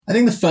I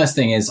think the first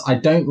thing is I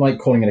don't like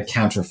calling it a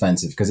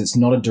counteroffensive because it's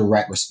not a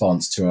direct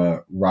response to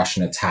a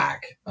Russian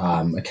attack.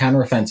 A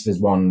counteroffensive is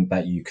one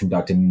that you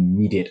conduct in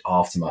immediate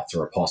aftermath to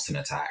riposte an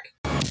attack.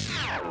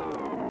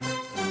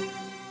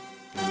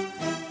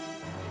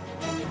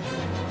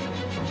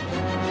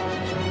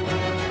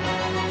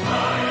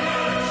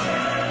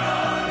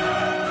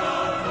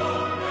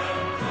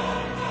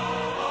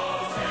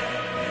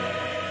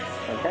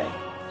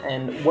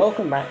 And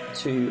welcome back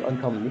to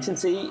Uncommon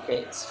Decency.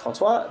 It's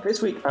Francois.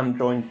 This week I'm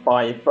joined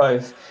by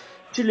both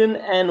Julian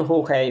and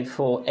Jorge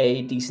for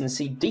a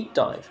Decency deep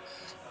dive.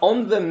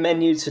 On the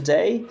menu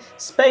today,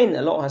 Spain,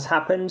 a lot has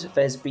happened.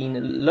 There's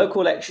been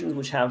local elections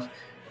which have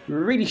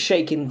really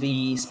shaken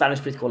the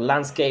Spanish political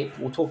landscape.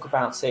 We'll talk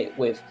about it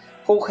with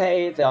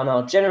Jorge. There are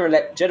now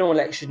general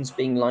elections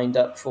being lined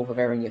up for the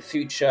very near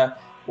future.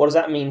 What does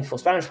that mean for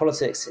Spanish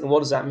politics, and what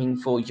does that mean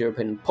for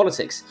European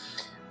politics?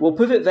 We'll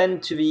pivot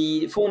then to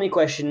the thorny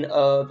question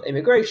of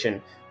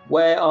immigration.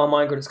 Where are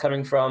migrants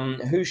coming from?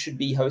 Who should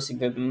be hosting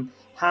them?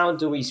 How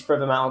do we spread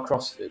them out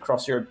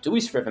across Europe? Do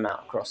we spread them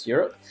out across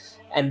Europe?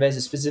 And there's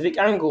a specific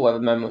angle at the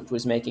moment which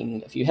was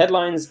making a few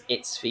headlines.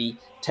 It's the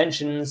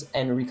tensions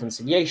and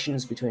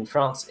reconciliations between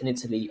France and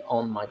Italy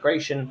on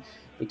migration,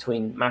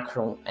 between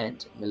Macron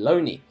and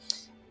Meloni.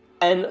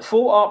 And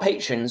for our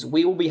patrons,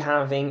 we will be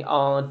having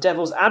our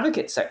Devil's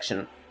Advocate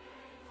section,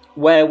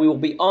 where we will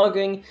be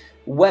arguing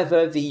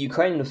whether the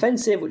Ukrainian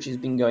offensive, which has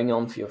been going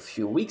on for a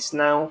few weeks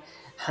now,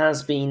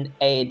 has been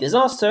a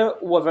disaster,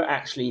 or whether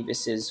actually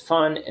this is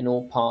fun and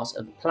all part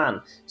of the plan.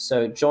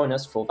 So join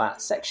us for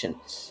that section.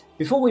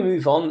 Before we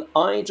move on,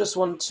 I just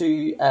want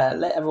to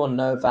let everyone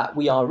know that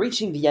we are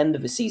reaching the end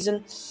of the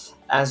season.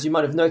 As you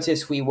might have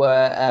noticed, we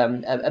were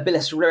a bit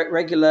less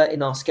regular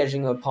in our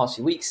scheduling over the past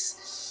few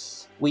weeks.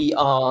 We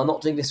are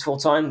not doing this full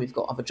time. We've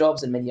got other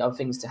jobs and many other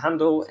things to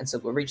handle. And so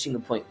we're reaching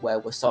the point where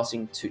we're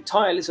starting to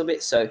tire a little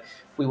bit. So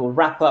we will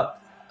wrap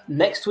up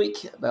next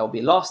week. There will be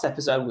a last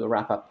episode we'll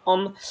wrap up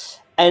on.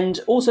 And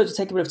also to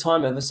take a bit of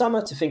time over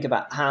summer to think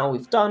about how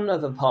we've done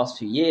over the past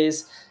few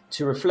years,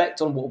 to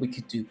reflect on what we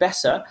could do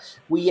better.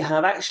 We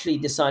have actually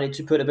decided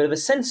to put a bit of a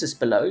census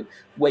below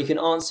where you can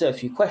answer a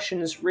few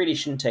questions, really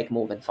shouldn't take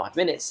more than 5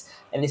 minutes,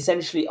 and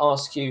essentially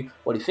ask you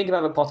what you think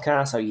about the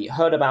podcast, how you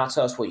heard about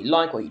us, what you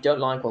like, what you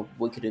don't like, what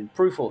we could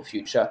improve for the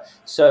future.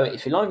 So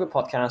if you like the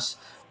podcast,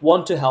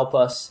 want to help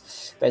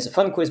us, there's a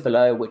fun quiz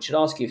below which should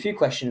ask you a few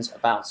questions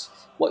about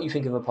what you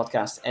think of the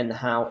podcast and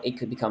how it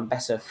could become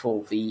better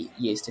for the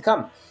years to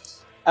come.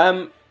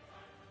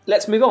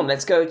 Let's move on.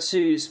 Let's go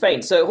to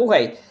Spain. So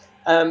Jorge,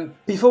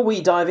 before we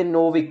dive in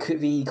all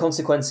the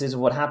consequences of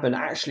what happened,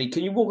 actually,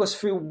 can you walk us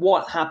through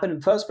what happened in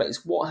the first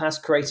place? What has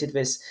created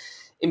this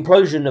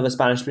implosion of a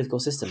Spanish political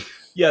system?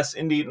 Yes,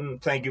 indeed.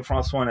 And thank you,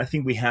 Francois. And I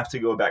think we have to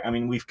go back. I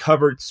mean, we've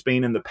covered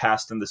Spain in the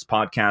past in this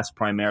podcast,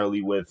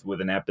 primarily with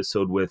an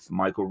episode with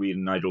Michael Reed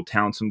and Nigel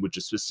Townsend, which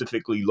is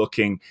specifically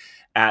looking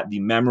at the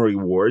memory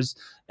wars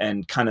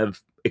and kind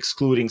of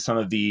excluding some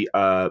of the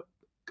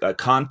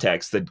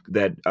context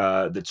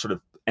that sort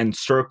of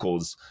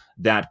encircles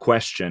that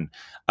question.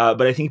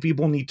 But I think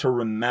people need to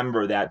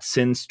remember that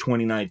since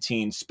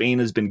 2019, Spain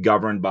has been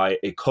governed by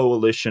a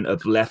coalition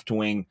of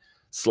left-wing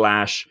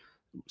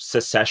 /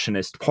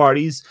 secessionist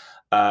parties.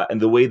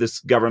 And the way this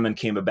government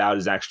came about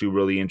is actually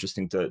really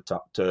interesting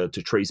to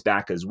trace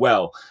back as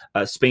well.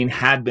 Spain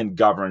had been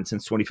governed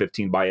since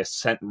 2015 by a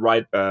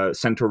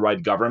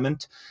center-right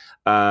government.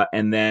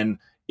 And then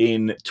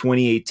in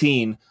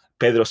 2018,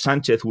 Pedro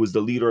Sánchez, who was the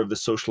leader of the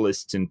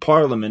socialists in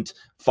parliament,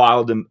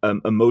 filed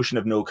a motion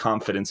of no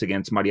confidence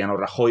against Mariano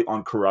Rajoy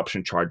on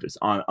corruption charges,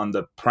 on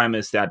the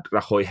premise that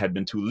Rajoy had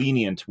been too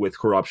lenient with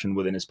corruption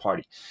within his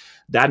party.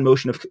 That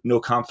motion of no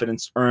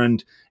confidence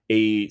earned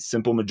a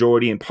simple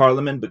majority in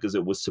parliament because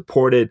it was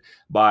supported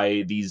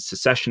by these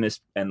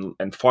secessionist and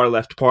far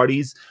left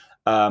parties.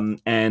 And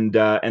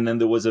then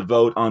there was a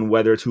vote on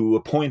whether to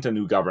appoint a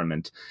new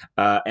government.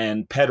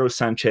 And Pedro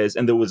Sánchez,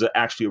 and there was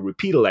actually a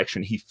repeat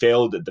election. He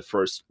failed at the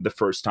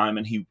first time,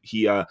 and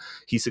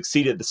he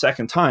succeeded the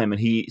second time, and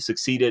he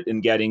succeeded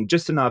in getting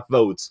just enough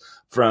votes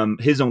from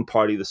his own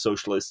party, the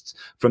Socialists,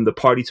 from the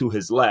party to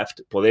his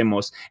left,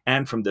 Podemos,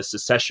 and from the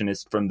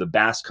secessionists from the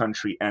Basque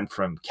Country and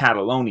from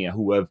Catalonia,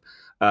 who have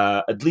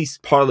at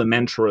least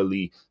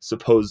parliamentarily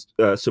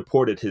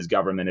supported his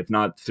government, if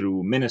not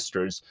through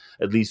ministers,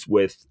 at least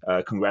with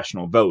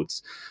congressional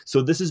votes.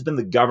 So this has been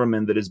the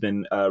government that has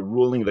been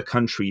ruling the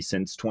country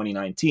since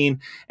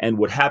 2019. And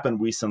what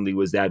happened recently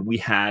was that we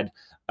had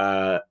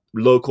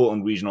local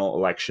and regional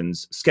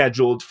elections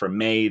scheduled for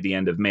May, the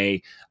end of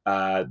May.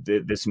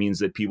 This means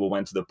that people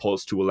went to the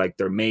polls to elect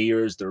their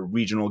mayors, their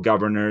regional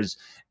governors,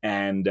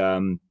 and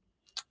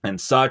and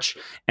such.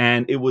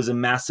 And it was a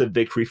massive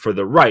victory for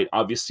the right.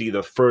 Obviously,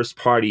 the first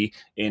party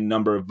in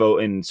number of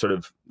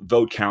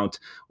vote count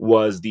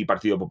was the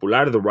Partido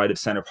Popular, the right of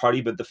center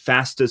party, but the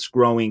fastest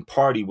growing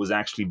party was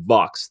actually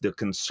Vox, the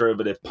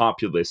conservative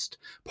populist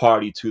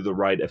party to the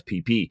right of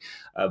PP.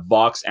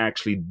 Vox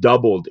actually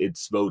doubled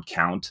its vote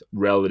count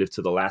relative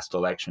to the last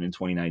election in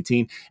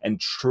 2019 and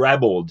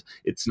trebled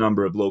its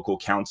number of local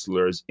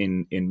councillors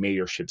in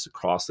mayorships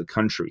across the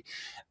country.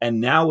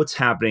 And now what's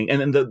happening, and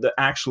then the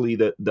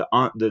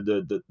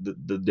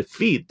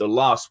defeat, the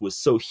loss was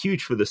so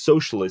huge for the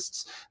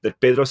socialists that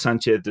Pedro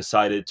Sanchez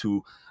decided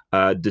to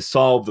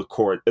dissolve the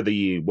court,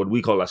 what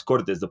we call las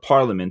Cortes, the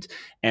parliament,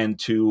 and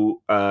to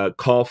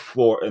call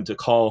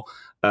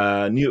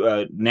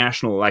new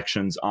national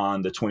elections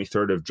on the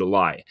 23rd of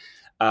July.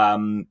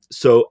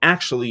 So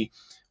actually,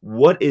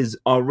 what is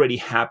already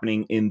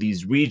happening in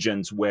these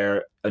regions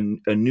where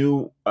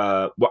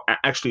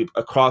actually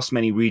across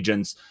many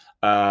regions,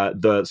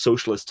 the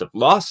socialists have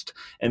lost,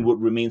 and what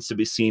remains to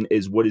be seen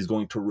is what is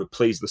going to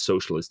replace the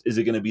socialist. Is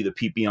it going to be the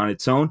PP on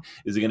its own?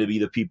 Is it going to be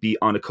the PP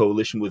on a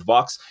coalition with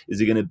Vox?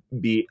 Is it going to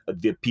be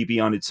the PP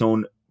on its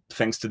own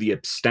thanks to the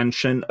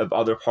abstention of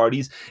other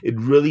parties? It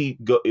really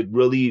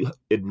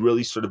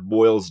sort of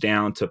boils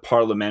down to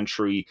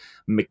parliamentary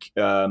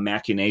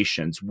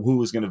machinations.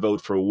 Who is going to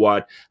vote for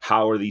what?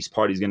 How are these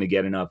parties going to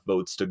get enough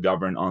votes to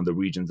govern on the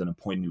regions and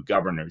appoint new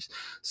governors?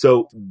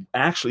 So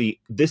actually,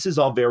 this is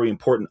all very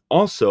important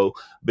also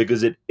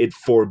because it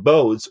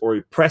forebodes or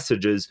it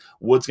presages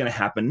what's going to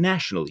happen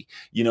nationally.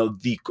 You know,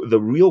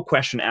 the real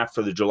question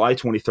after the July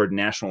 23rd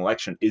national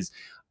election is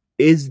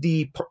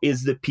the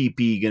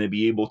PP going to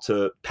be able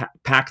to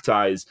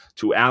pactize,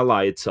 to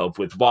ally itself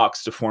with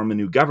Vox to form a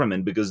new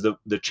government? Because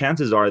the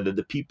chances are that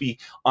the PP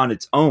on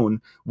its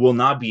own will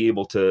not be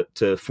able to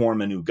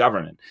form a new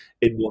government.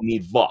 It will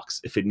need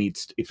Vox if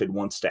it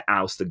wants to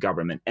oust the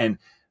government. And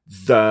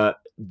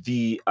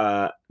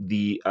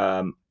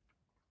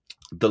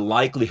the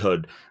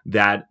likelihood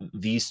that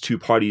these two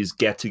parties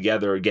get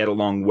together, get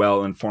along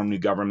well, and form new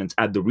governments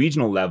at the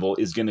regional level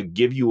is going to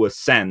give you a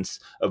sense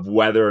of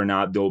whether or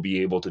not they'll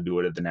be able to do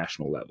it at the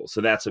national level. So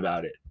that's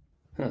about it.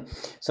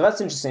 So that's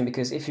interesting,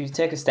 because if you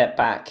take a step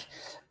back,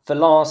 the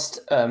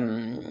last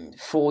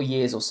 4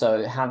 years or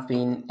so have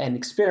been an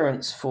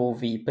experience for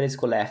the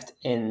political left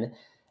in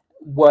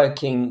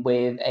working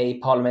with a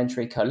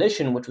parliamentary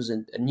coalition, which was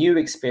a new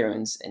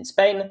experience in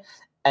Spain.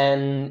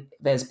 And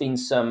there's been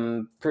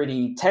some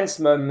pretty tense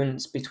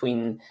moments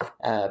between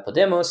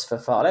Podemos, the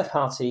far-left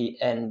party,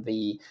 and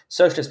the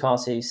Socialist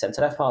Party,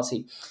 centre-left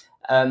party.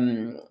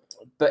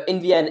 But in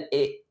the end,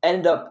 it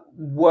ended up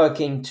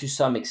working to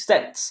some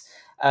extent.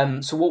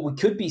 So what we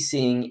could be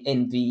seeing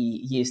in the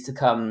years to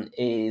come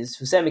is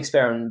the same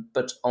experiment,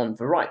 but on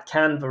the right.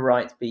 Can the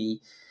right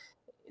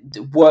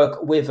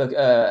work with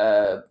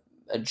a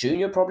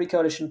junior probably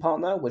coalition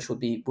partner, which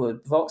would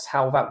Vox?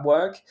 How will that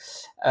work?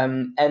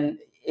 And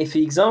if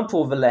the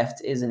example of the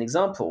left is an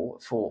example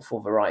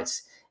for the right,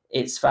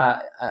 it's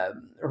that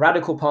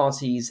radical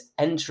parties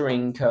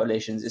entering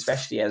coalitions,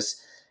 especially as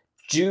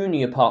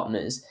junior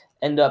partners,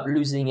 end up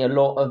losing a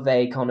lot of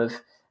their kind of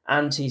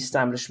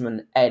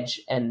anti-establishment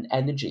edge and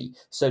energy.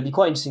 So it'd be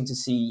quite interesting to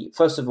see,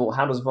 first of all,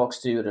 how does Vox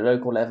do at a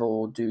local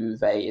level? Is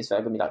there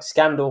going to be like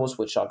scandals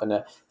which are going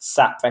to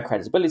sap their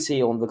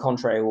credibility? Or on the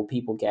contrary, will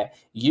people get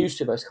used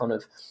to those kind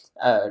of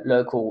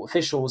local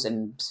officials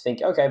and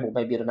think, okay, well,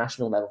 maybe at a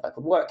national level that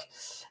could work?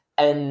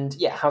 And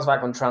yeah, how's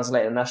that going to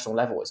translate at a national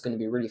level? It's going to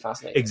be really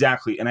fascinating.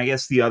 Exactly. And I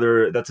guess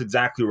that's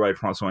exactly right,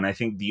 Francois. And I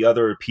think the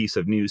other piece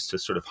of news to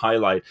sort of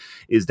highlight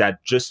is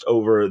that just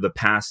over the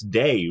past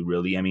day,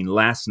 really, I mean,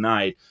 last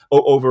night,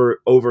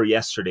 over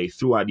yesterday,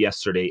 throughout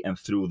yesterday and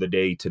through the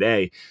day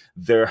today,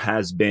 there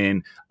has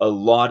been a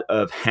lot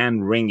of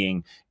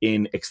hand-wringing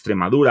in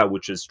Extremadura,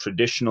 which is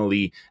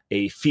traditionally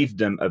a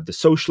fiefdom of the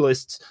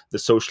socialists. The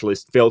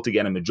socialists failed to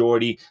get a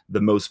majority. The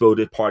most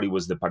voted party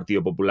was the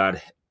Partido Popular,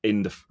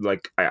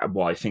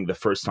 I think the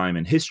first time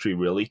in history,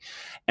 really.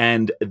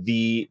 And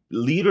the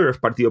leader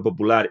of Partido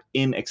Popular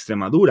in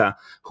Extremadura,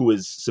 who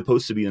is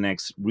supposed to be the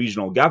next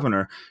regional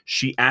governor,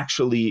 she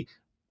actually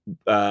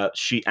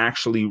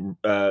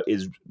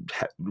is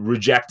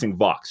rejecting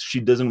Vox. She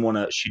doesn't want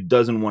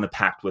to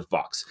pact with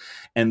Vox,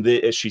 and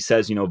she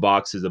says,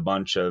 Vox is a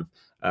bunch of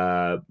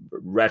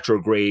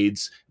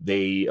retrogrades.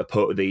 They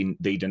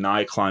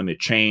deny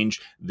climate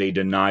change. They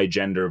deny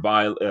gender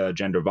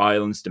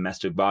violence,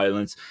 domestic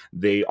violence.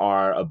 They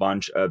are a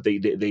bunch of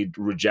they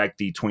reject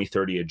the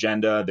 2030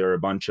 agenda. They're a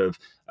bunch of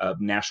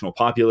national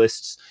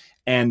populists.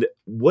 And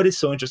what is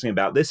so interesting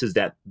about this is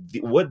that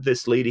what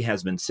this lady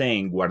has been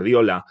saying,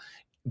 Guardiola,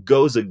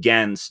 goes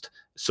against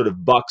sort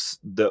of bucks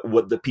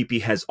what the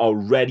PP has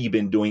already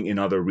been doing in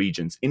other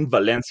regions. In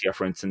Valencia,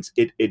 for instance,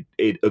 it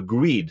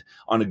agreed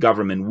on a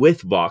government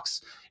with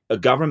Vox, a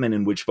government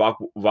in which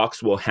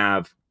Vox will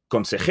have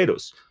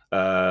consejeros,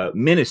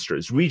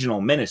 ministers,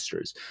 regional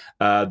ministers.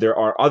 There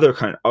are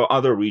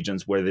other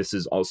regions where this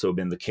has also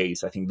been the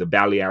case. I think the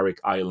Balearic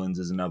Islands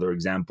is another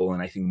example,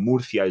 and I think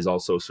Murcia is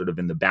also sort of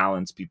in the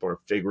balance. People are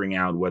figuring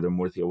out whether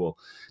Murcia will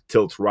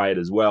tilt right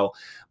as well.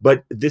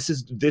 But this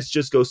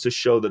just goes to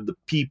show that the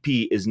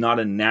PP is not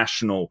a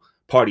national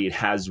party. It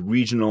has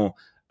regional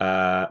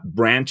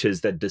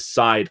branches that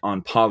decide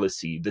on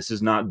policy. This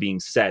is not being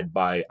said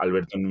by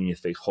Alberto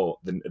Núñez Feijóo,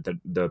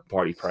 the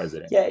party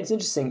president. Yeah, it's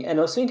interesting. And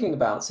I was thinking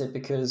about it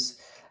because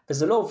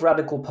there's a lot of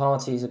radical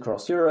parties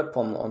across Europe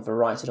on the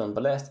right and on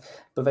the left,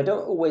 but they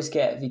don't always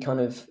get the kind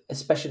of,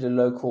 especially the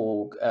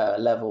local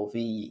level,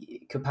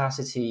 the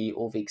capacity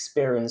or the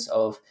experience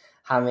of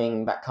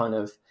having that kind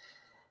of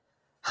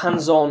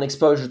hands-on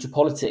exposure to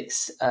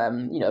politics.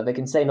 They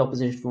can stay in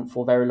opposition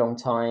for a very long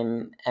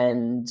time.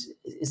 And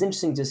it's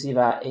interesting to see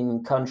that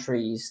in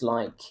countries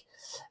like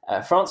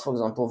France, for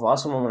example, the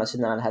Rassemblement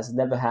National has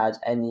never had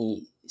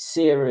any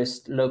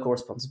serious local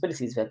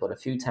responsibilities. They've got a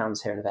few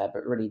towns here and there,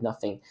 but really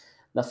nothing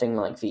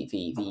like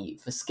the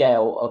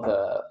scale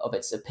of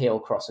its appeal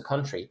across the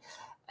country.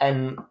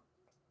 And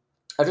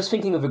I'm just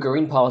thinking of the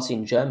Green Party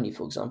in Germany,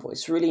 for example.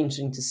 It's really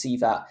interesting to see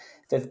that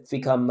they've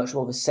become much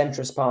more of a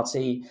centrist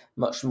party,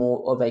 much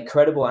more of a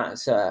credible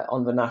actor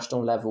on the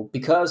national level,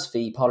 because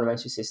the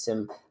parliamentary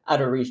system at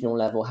a regional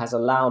level has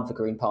allowed the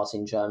Green Party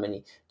in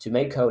Germany to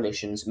make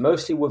coalitions,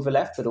 mostly with the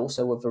left, but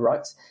also with the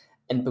right,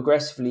 and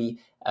progressively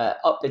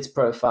up its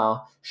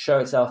profile, show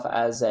itself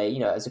as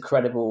a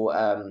credible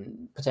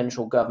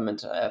potential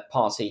government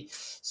party.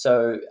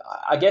 So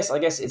I guess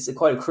it's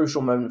quite a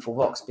crucial moment for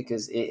Vox,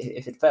 because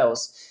if it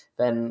fails,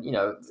 then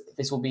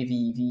this will be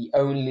the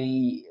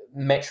only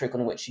metric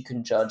on which you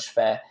can judge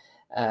their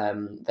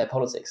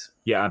politics.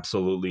 Yeah,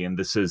 absolutely. And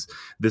this is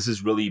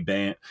really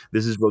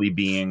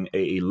being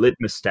a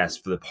litmus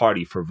test for the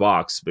party, for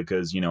Vox,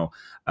 because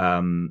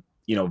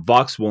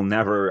Vox will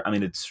never,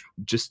 it's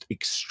just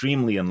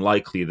extremely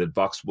unlikely that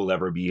Vox will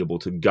ever be able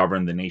to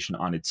govern the nation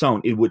on its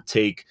own. It would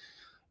take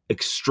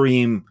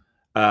extremely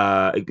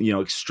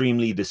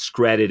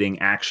discrediting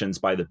actions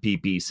by the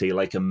PP, say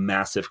like a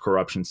massive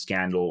corruption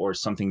scandal or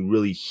something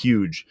really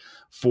huge,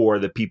 for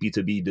the PP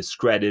to be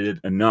discredited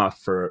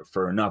enough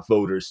for enough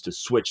voters to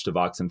switch to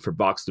Vox and for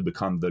Vox to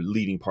become the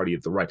leading party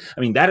of the right.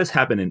 That has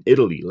happened in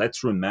Italy.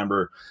 Let's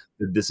remember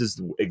that this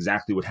is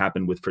exactly what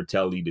happened with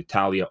Fratelli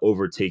d'Italia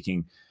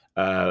overtaking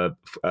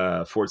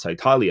Forza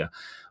Italia.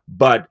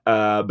 But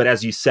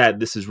as you said,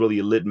 this is really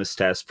a litmus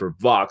test for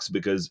Vox,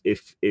 because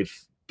if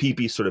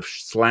PP sort of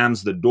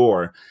slams the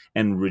door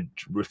and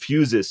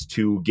refuses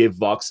to give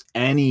Vox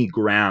any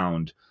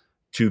ground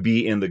to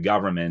be in the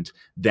government,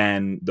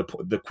 then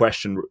the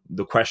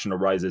question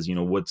arises,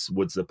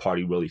 what's the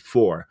party really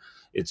for?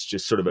 It's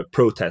just sort of a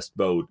protest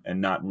vote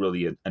and not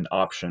really an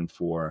option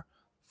for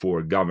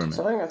government.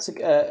 So I think that's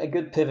a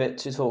good pivot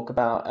to talk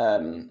about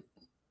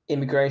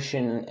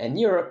immigration in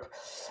Europe.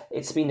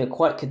 It's been a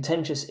quite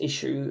contentious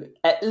issue,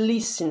 at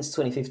least since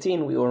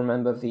 2015. We all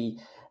remember the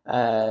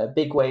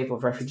big wave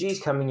of refugees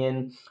coming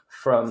in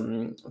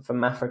from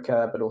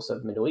Africa, but also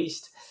the Middle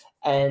East.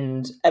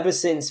 And ever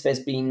since,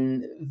 there's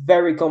been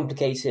very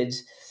complicated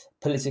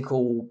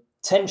political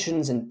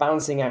tensions and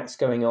balancing acts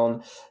going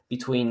on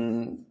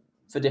between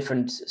the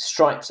different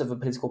stripes of the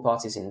political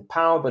parties in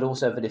power, but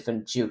also the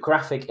different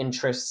geographic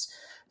interests.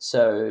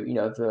 So,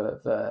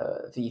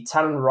 the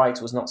Italian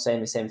right was not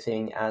saying the same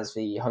thing as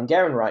the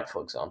Hungarian right,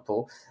 for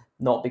example,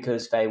 not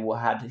because they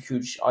had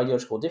huge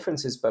ideological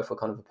differences, both were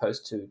kind of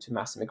opposed to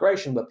mass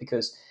immigration, but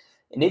because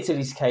in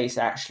Italy's case,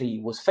 actually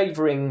was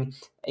favouring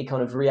a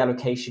kind of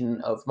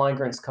reallocation of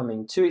migrants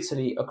coming to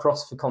Italy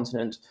across the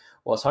continent,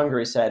 whilst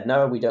Hungary said,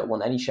 no, we don't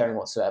want any sharing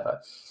whatsoever.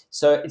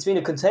 So it's been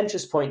a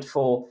contentious point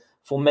for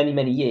many,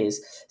 many years.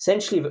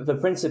 Essentially, the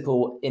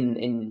principle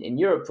in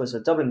Europe was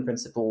a Dublin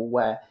principle,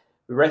 where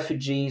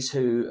refugees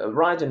who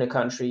arrived in a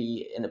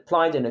country and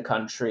applied in a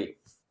country,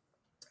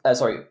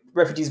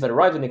 refugees that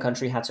arrived in the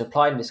country had to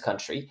apply in this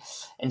country.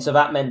 And so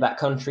that meant that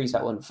countries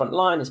that were on the front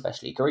line,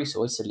 especially Greece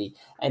or Italy,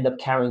 end up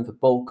carrying the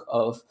bulk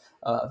of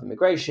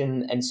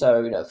immigration. And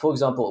so, for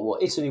example,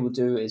 what Italy would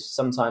do is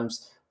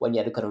sometimes when you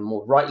had a kind of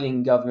more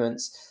right-wing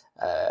governments,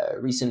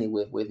 recently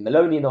with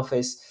Meloni in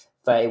office,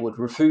 they would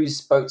refuse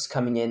boats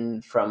coming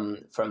in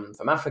from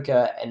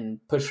Africa and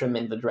push them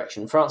in the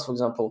direction of France, for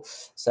example.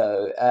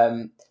 So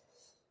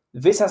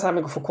this has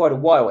happened for quite a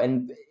while.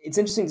 And it's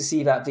interesting to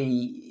see that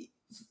the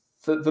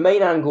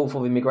main angle for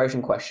the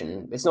immigration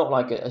question, it's not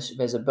like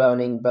there's a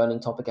burning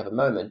topic at the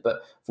moment,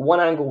 but for one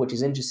angle which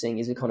is interesting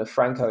is a kind of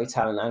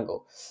Franco-Italian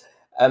angle.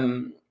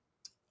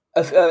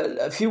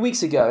 A few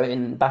weeks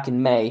ago, back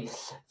in May,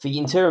 the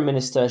Interior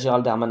Minister,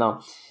 Gérald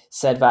Darmanin,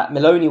 said that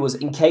Meloni was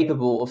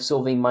incapable of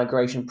solving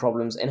migration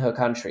problems in her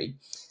country,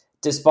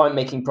 despite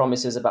making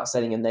promises about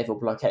setting a naval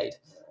blockade.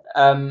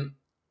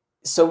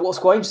 So what's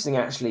quite interesting,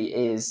 actually,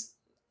 is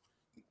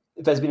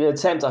there's been an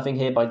attempt, I think,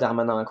 here by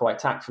Darmanin quite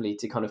tactfully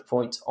to kind of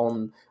point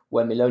on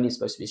where Meloni is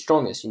supposed to be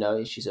strongest.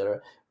 She's a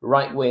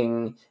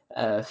right-wing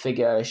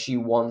figure. She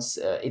wants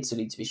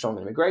Italy to be strong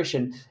in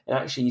immigration. And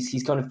actually,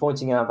 he's kind of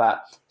pointing out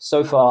that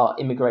so far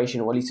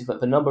immigration, or at least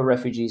the number of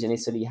refugees in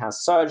Italy, has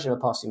surged in the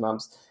past few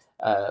months,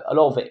 a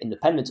lot of it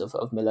independent of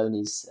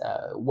Meloni's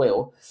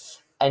will.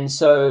 And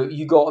so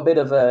you got a bit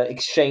of an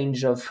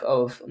exchange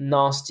of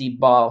nasty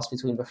bars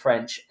between the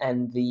French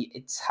and the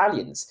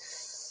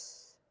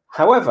Italians.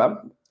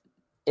 However,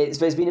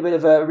 there's been a bit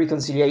of a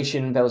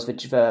reconciliation. There was the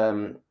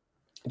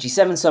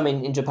G7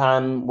 summit in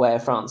Japan, where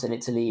France and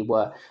Italy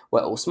were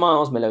all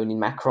smiles, Meloni and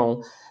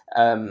Macron.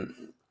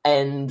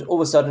 And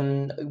all of a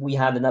sudden, we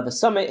had another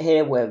summit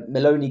here where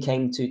Meloni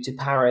came to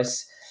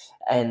Paris,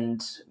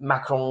 and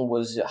Macron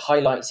was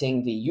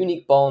highlighting the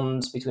unique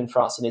bonds between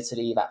France and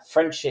Italy, that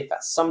friendship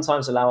that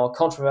sometimes allow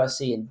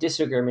controversy and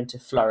disagreement to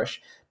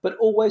flourish, but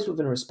always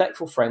within a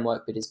respectful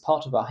framework that is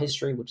part of our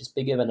history, which is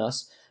bigger than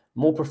us,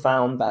 more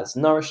profound, that has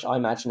nourished our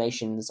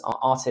imaginations, our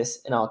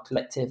artists, and our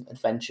collective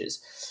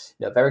adventures.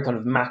 Very kind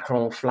of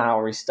Macron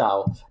flowery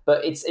style.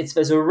 But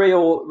there's a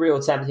real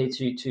attempt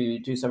here to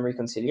do some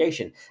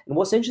reconciliation. And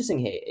what's interesting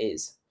here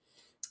is,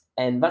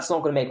 and that's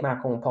not going to make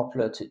Macron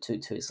popular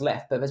to his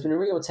left, but there's been a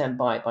real attempt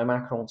by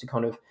Macron to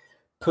kind of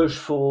push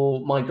for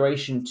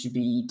migration to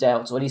be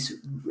dealt, or at least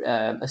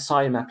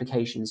asylum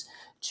applications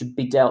to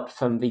be dealt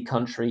from the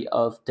country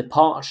of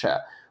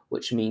departure,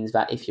 which means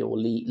that if you're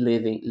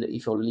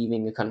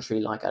leaving a country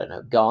like, I don't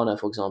know, Ghana,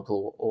 for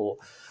example, or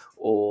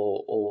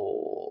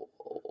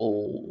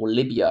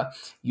Libya,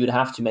 you'd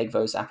have to make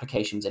those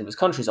applications in those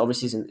countries.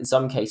 Obviously, in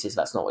some cases,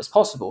 that's not always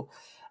possible.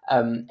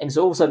 And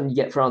so all of a sudden you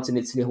get France and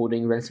Italy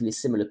holding relatively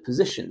similar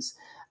positions.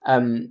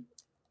 And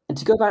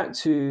to go back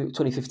to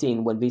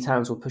 2015, when the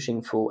Italians were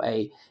pushing for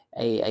a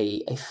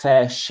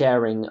fair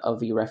sharing of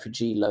the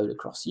refugee load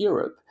across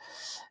Europe,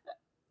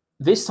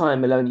 this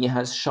time Meloni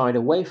has shied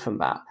away from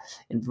that.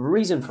 And the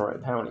reason for it,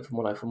 apparently, from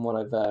what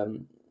I've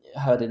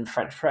heard in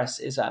French press,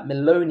 is that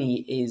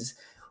Meloni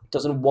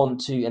doesn't want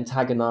to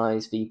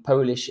antagonize the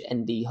Polish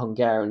and the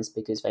Hungarians,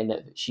 because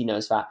she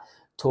knows that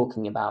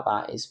talking about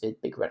that is a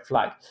big red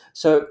flag.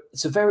 So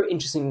it's a very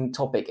interesting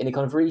topic, and it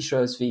kind of really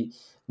shows the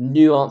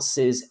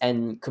nuances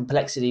and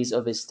complexities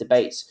of this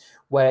debate,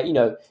 where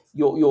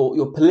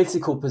your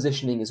political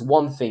positioning is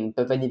one thing,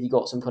 but then you've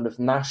got some kind of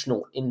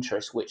national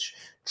interest which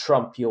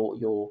trump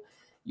your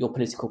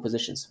political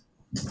positions.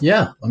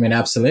 Yeah, I mean,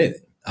 absolutely.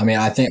 I mean,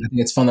 I think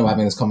it's fun that we're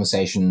having this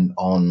conversation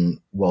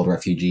on World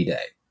Refugee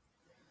Day,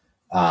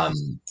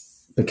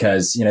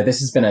 because this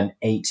has been an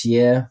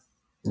 8-year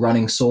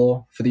running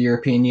sore for the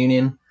European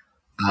Union,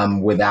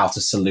 without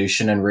a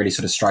solution, and really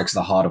sort of strikes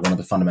the heart of one of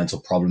the fundamental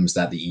problems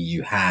that the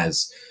EU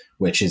has,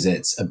 which is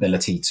its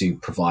ability to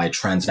provide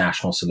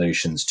transnational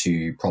solutions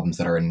to problems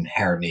that are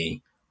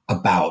inherently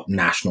about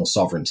national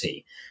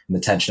sovereignty, and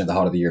the tension at the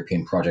heart of the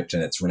European project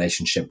and its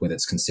relationship with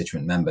its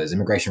constituent members.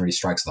 Immigration really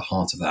strikes the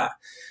heart of that.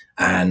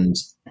 And,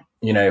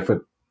 if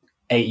we're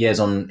 8 years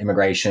on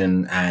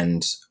immigration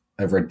and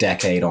over a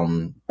decade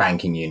on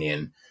banking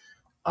union,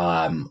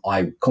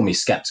 I call me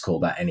skeptical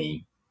that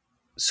any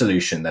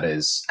solution that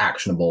is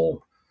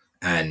actionable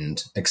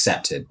and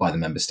accepted by the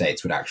member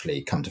states would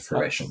actually come to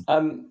fruition.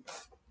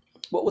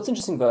 What's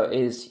interesting, though,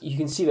 is you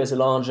can see there's a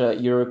larger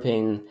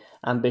European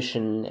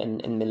ambition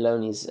in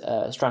Meloni's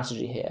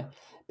strategy here,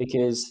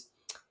 because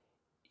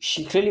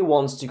she clearly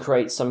wants to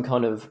create some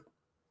kind of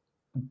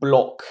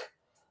bloc,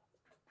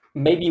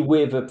 maybe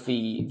with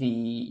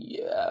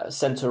the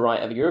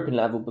centre-right at the European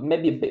level, but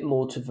maybe a bit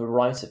more to the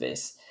right of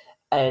this.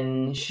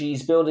 And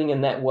she's building a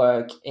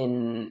network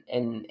in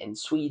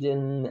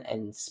Sweden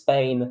and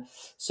Spain.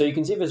 So you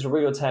can see there's a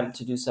real attempt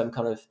to do some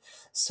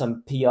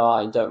PR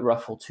and don't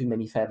ruffle too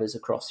many feathers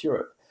across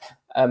Europe.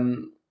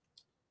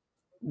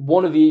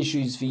 One of the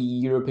issues the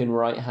European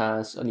right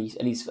has, at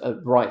least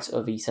right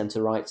of the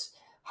centre-right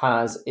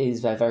has,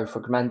 is they're very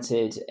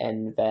fragmented,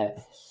 and they're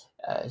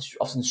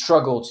often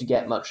struggle to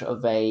get much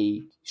of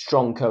a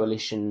strong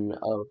coalition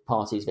of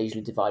parties. They're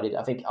usually divided.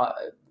 I think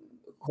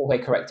Jorge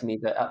corrected me,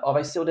 but are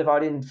they still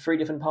divided in 3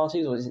 different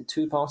parties, or is it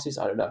 2 parties?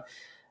 I don't know.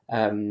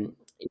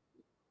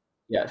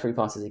 3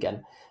 parties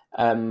again.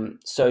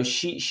 So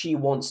she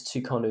wants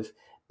to kind of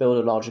build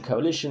a larger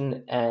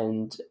coalition,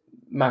 and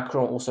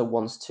Macron also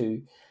wants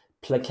to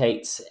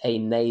placate a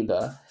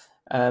neighbour.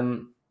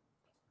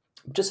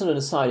 Just on an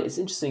aside, it's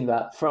interesting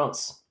that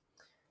France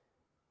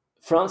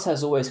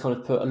has always kind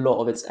of put a lot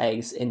of its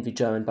eggs in the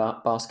German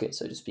basket,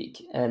 so to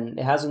speak, and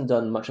it hasn't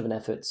done much of an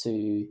effort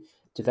to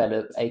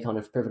develop a kind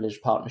of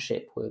privileged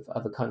partnership with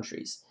other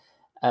countries.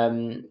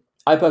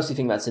 I personally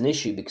think that's an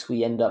issue, because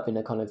we end up in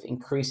a kind of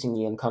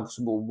increasingly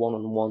uncomfortable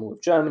one-on-one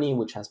with Germany,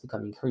 which has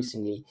become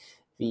increasingly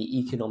the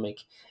economic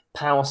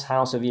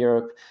powerhouse of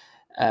Europe.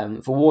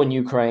 The war in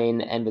Ukraine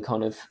and the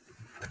kind of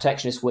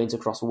protectionist winds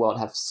across the world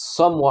have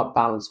somewhat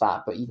balanced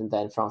that, but even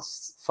then,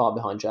 France is far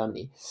behind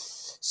Germany.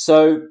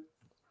 So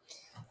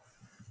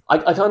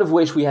I kind of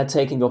wish we had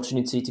taken the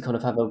opportunity to kind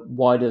of have a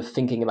wider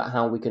thinking about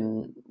how we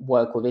can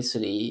work with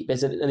Italy.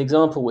 There's an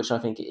example which I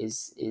think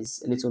is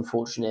a little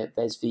unfortunate.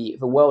 There's the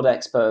World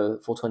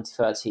Expo for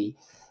 2030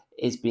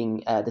 is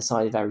being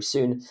decided very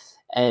soon.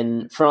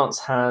 And France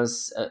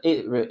has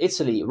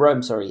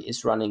Rome,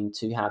 is running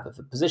to have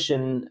the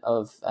position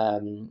of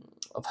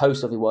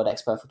host of the World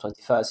Expo for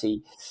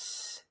 2030.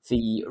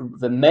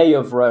 The mayor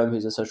of Rome,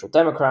 who's a social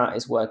democrat,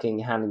 is working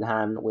hand in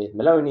hand with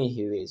Meloni,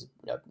 who is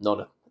not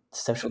a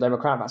social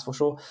democrat, that's for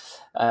sure,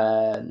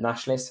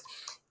 nationalist.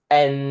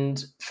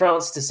 And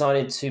France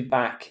decided to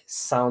back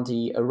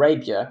Saudi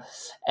Arabia,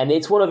 and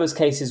it's one of those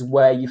cases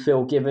where you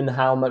feel, given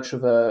how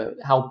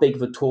big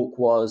the talk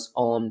was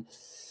on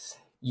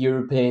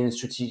European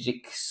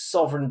strategic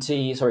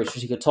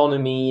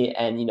autonomy,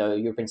 and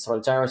European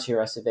solidarity, the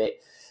rest of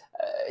it,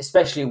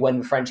 especially when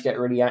the French get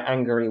really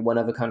angry when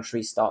other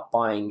countries start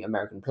buying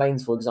American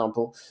planes, for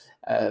example,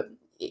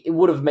 it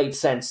would have made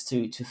sense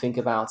to think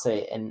about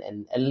it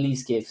and at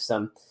least give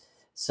some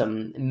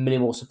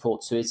minimal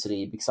support to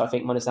Italy, because I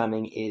think my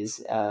understanding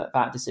is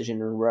that decision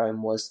in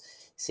Rome was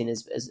seen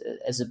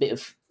as a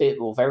bit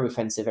very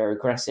offensive, very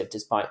aggressive,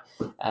 despite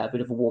a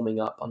bit of a warming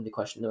up on the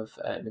question of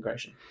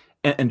immigration.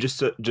 And just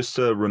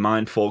to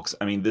remind folks,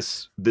 I mean,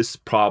 this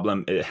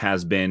problem, it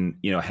has been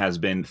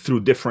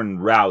through different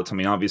routes. I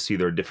mean, obviously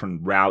there are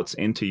different routes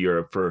into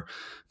Europe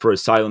for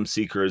asylum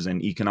seekers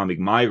and economic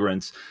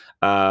migrants,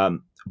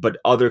 but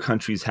other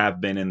countries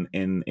have been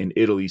in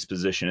Italy's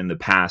position in the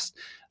past.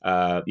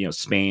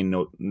 Spain,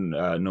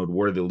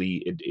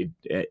 noteworthily,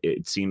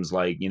 it seems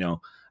like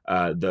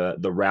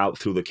the route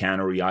through the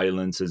Canary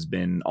Islands has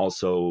been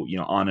also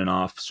on and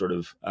off sort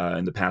of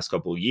in the past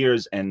couple of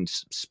years, and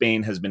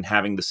Spain has been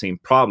having the same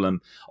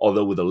problem,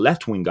 although with a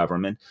left-wing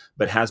government,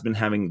 but has been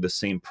having the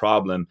same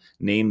problem,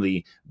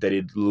 namely that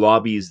it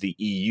lobbies the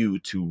EU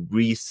to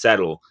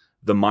resettle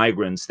the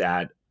migrants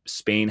that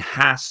Spain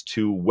has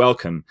to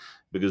welcome,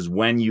 because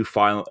when you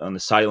file an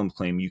asylum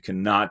claim, you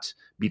cannot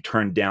be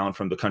turned down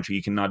from the country,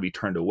 you cannot be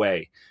turned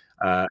away,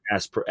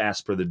 as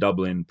per the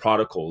Dublin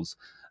protocols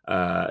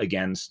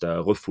against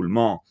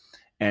refoulement.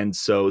 And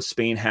so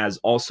Spain has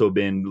also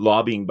been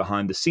lobbying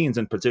behind the scenes,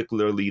 and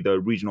particularly the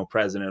regional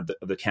president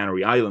of the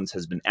Canary Islands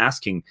has been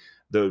asking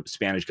the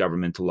Spanish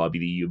government to lobby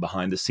the EU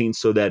behind the scenes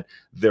so that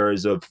there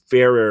is a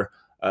fairer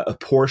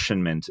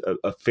apportionment,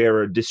 a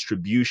fairer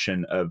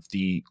distribution of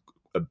the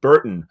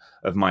burden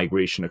of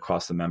migration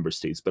across the member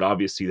states. But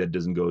obviously that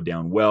doesn't go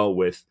down well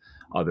with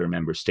other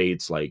member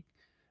states like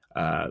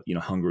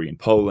Hungary and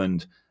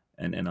Poland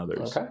and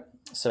others. Okay,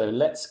 so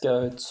let's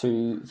go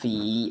to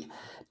the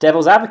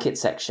Devil's Advocate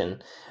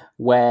section,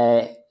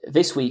 where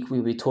this week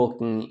we'll be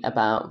talking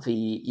about the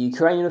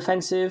Ukrainian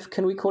offensive.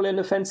 Can we call it an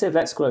offensive?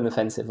 Let's call it an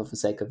offensive for the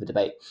sake of the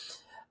debate,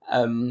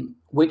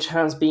 which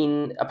has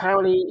been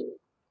apparently...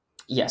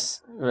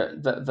 Yes,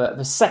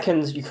 the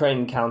second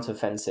Ukrainian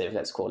counteroffensive,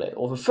 let's call it,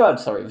 or the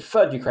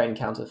third Ukrainian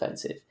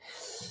counteroffensive.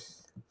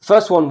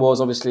 First one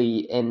was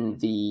obviously in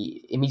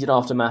the immediate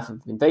aftermath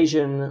of the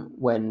invasion,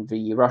 when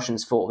the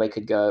Russians thought they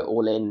could go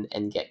all in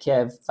and get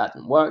Kiev. That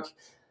didn't work.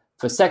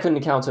 The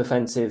second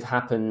counteroffensive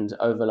happened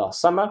over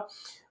last summer,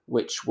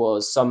 which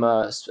was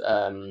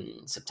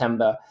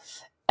September,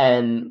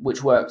 and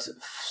which worked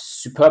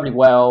superbly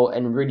well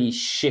and really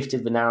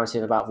shifted the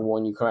narrative about the war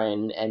in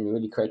Ukraine and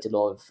really created a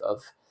lot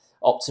of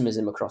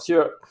optimism across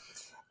Europe.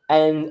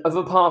 And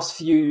over the past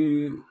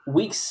few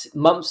weeks,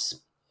 months,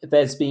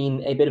 there's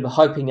been a bit of a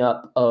hyping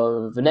up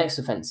of the next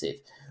offensive.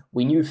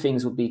 We knew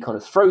things would be kind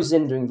of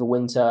frozen during the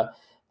winter,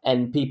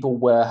 and people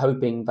were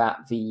hoping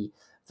that the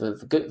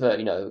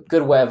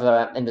good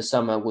weather in the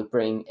summer would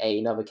bring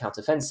another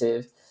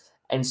counteroffensive.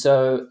 And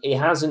so it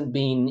hasn't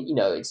been,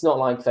 it's not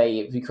like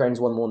the Ukrainians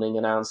one morning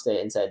announced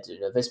it and said,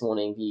 this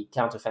morning the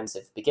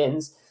counteroffensive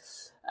begins.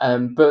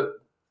 But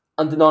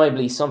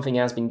undeniably, something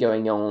has been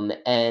going on,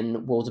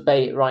 and we'll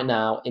debate right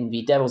now in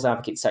the Devil's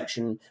Advocate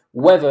section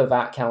whether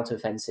that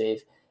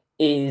counteroffensive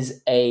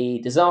is a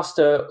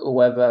disaster or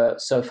whether,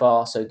 so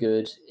far, so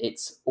good,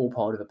 it's all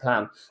part of a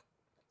plan.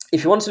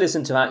 If you want to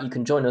listen to that, you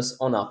can join us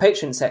on our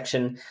Patreon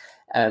section.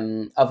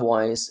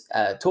 Otherwise,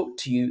 talk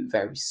to you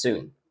very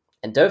soon.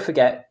 And don't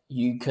forget,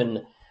 you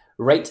can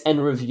rate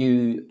and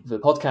review the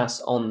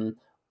podcast on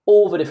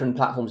all the different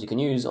platforms you can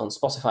use on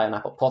Spotify and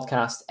Apple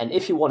Podcasts. And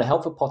if you want to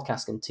help the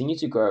podcast continue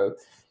to grow,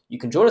 you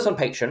can join us on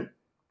Patreon,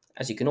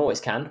 as you can always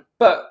can,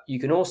 but you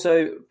can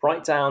also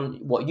write down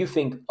what you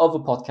think of the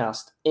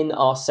podcast in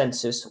our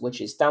census,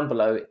 which is down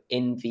below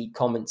in the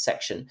comment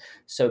section.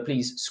 So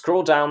please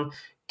scroll down,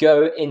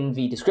 go in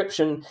the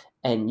description,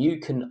 and you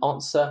can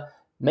answer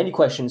many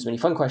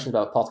fun questions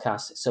about the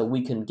podcast, so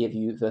we can give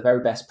you the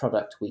very best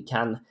product we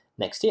can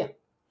next year.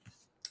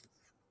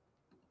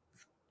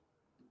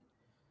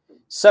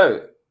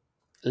 So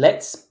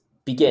let's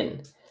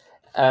begin.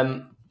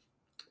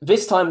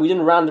 This time we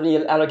didn't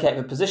randomly allocate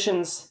the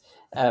positions.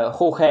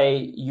 Jorge,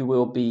 you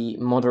will be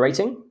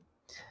moderating.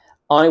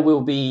 I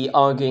will be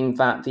arguing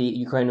that the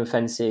Ukrainian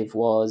offensive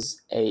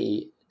was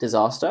a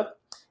disaster.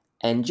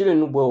 And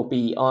Julian will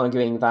be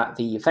arguing that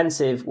the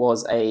offensive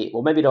was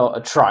maybe not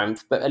a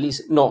triumph, but at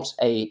least not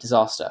a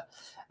disaster.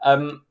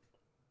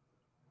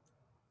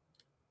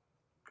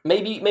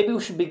 Maybe we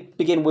should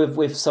begin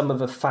with some of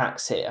the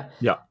facts here.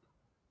 Yeah.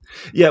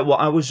 Yeah,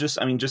 well, just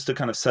to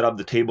kind of set up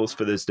the tables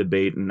for this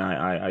debate, and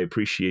I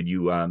appreciate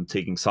you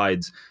taking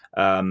sides.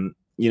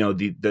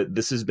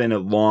 This has been a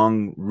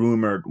long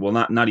rumored,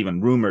 well, not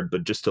even rumored,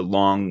 but just a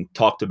long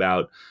talked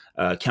about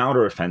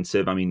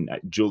counteroffensive. I mean,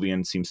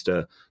 Julian seems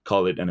to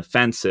call it an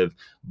offensive,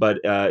 but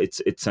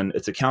it's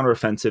a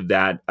counteroffensive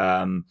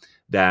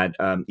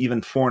that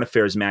even Foreign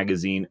Affairs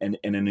magazine and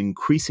an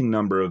increasing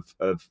number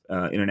of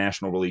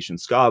international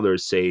relations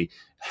scholars say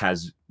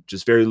has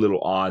just very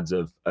little odds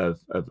of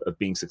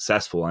being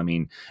successful. I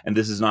mean, and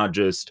this is not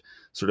just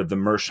sort of the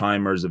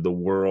Mersheimers of the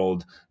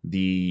world,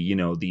 the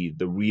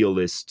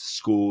realist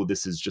school.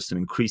 This is just an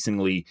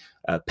increasingly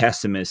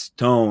pessimist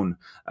tone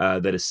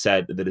that is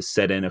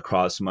set in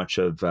across much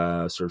of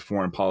sort of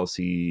foreign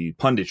policy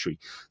punditry.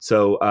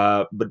 So,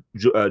 but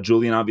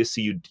Julian,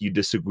 obviously, you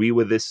disagree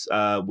with this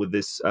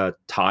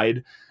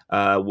tide.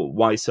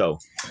 Why so?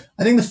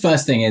 I think the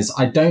first thing is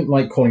I don't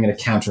like calling it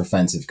a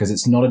counteroffensive because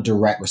it's not a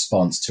direct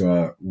response to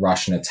a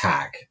Russian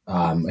attack.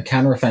 A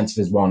counteroffensive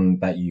is one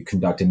that you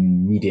conduct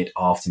immediate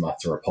aftermath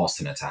to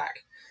riposte an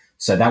attack.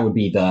 So that would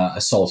be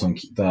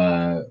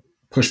the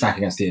pushback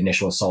against the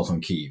initial assault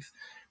on Kyiv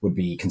would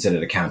be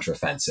considered a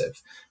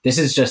counteroffensive. This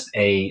is just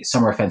a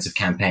summer offensive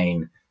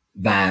campaign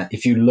that,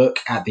 if you look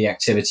at the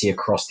activity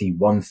across the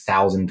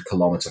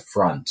 1,000-kilometer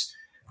front,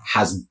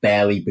 has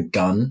barely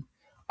begun.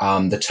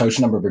 The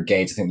total number of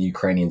brigades I think the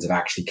Ukrainians have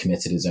actually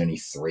committed is only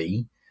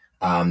 3.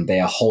 They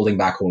are holding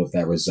back all of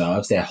their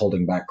reserves. They're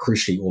holding back,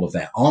 crucially, all of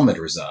their armored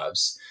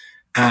reserves.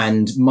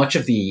 And much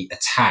of the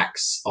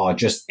attacks are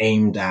just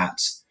aimed at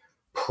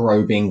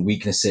probing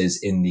weaknesses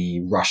in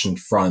the Russian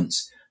front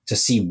to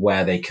see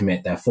where they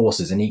commit their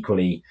forces. And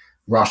equally,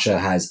 Russia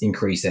has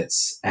increased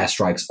its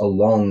airstrikes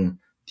along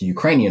the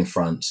Ukrainian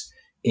front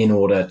in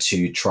order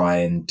to try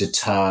and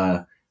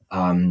deter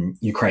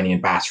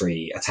Ukrainian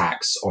battery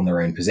attacks on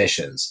their own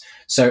positions.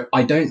 So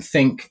I don't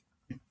think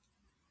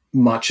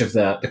much of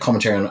the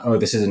commentary on,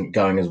 this isn't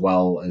going as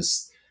well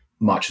as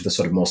much of the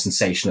sort of more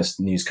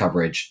sensationalist news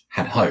coverage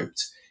had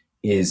hoped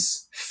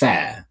is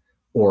fair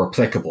or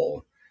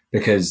applicable,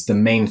 because the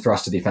main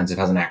thrust of the offensive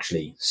hasn't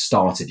actually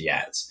started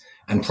yet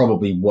and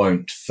probably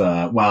won't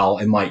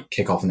it might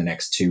kick off in the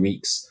next 2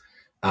 weeks,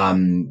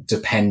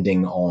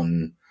 depending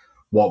on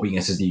what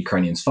weaknesses the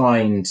Ukrainians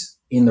find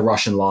in the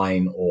Russian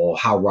line or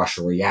how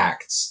Russia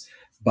reacts.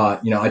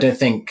 But, I don't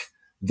think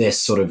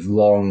this sort of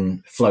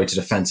long floated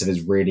offensive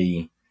has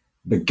really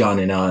begun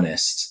in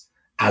earnest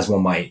as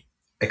one might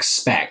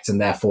expect. And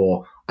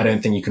therefore, I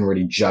don't think you can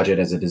really judge it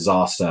as a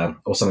disaster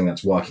or something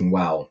that's working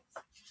well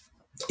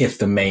if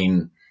the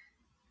main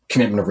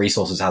commitment of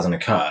resources hasn't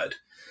occurred.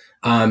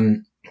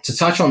 To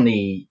touch on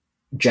the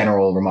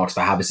general remarks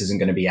about how this isn't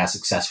going to be as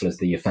successful as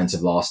the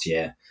offensive last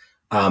year,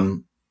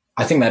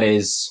 I think that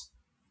is,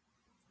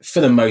 for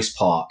the most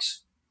part,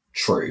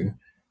 true.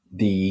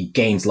 The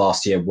gains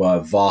last year were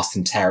vast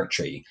in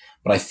territory,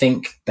 but I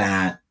think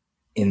that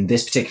in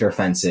this particular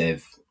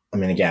offensive, I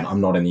mean, again,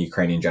 I'm not in the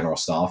Ukrainian general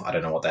staff. I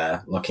don't know what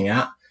they're looking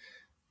at.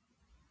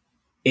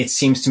 It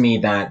seems to me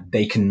that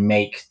they can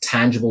make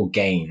tangible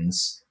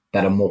gains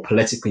that are more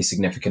politically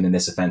significant in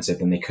this offensive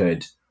than they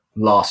could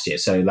last year.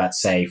 So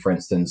let's say, for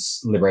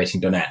instance,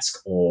 liberating Donetsk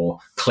or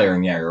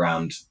clearing the area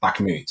around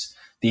Bakhmut.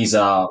 These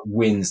are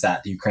wins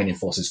that the Ukrainian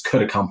forces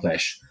could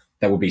accomplish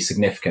that would be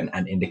significant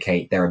and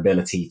indicate their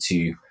ability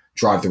to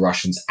drive the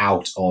Russians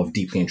out of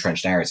deeply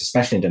entrenched areas,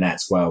 especially in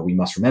Donetsk, where we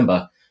must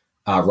remember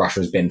Russia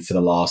has been for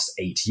the last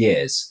 8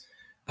 years.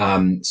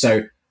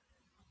 So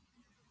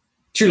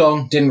too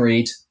long, didn't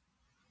read.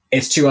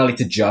 It's too early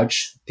to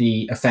judge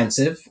the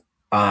offensive.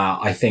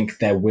 I think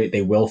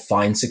they will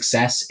find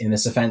success in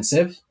this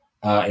offensive,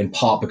 in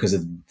part because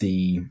of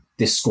the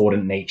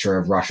discordant nature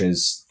of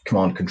Russia's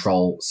command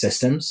control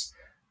systems.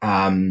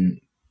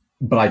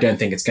 But I don't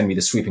think it's going to be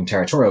the sweeping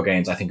territorial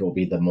gains. I think it will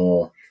be the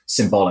more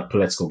symbolic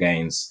political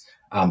gains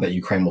that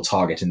Ukraine will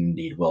target and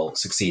indeed will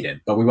succeed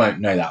in. But we won't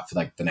know that for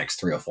the next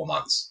 3 or 4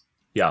 months.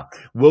 Yeah.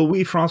 Will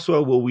we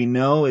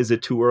know? Is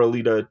it too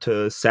early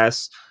to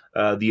assess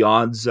the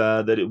odds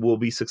that it will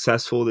be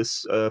successful,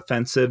 this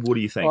offensive? What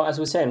do you think? Well, as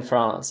we say in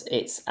France,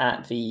 it's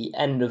at the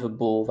end of a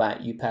ball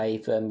that you pay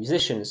for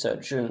musicians. So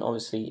Julian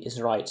obviously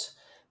is right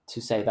to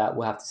say that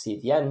we'll have to see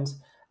at the end.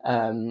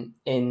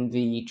 In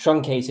the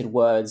truncated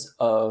words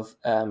of,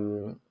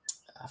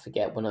 I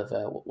forget, one of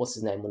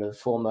the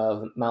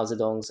former Mao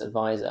Zedong's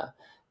advisor,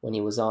 when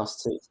he was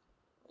asked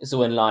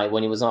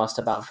when he was asked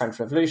about French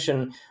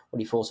Revolution,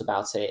 what he thought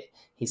about it,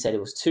 he said it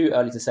was too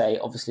early to say.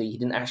 Obviously, he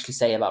didn't actually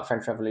say about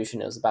French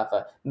Revolution. It was about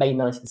the May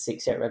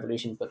 1968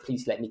 revolution, but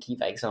please let me keep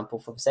that example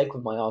for the sake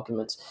of my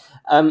argument.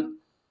 I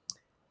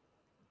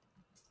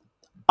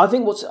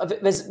think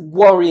there's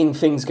worrying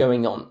things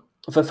going on.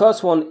 The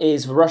first one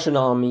is the Russian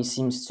army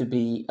seems to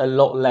be a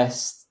lot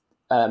less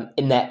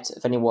inept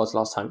than it was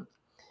last time.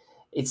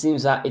 It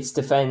seems that its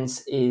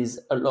defense is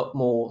a lot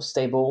more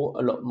stable,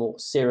 a lot more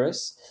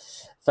serious,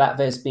 that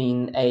there's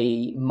been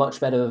a much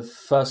better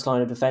first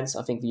line of defense.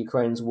 I think the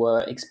Ukrainians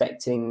were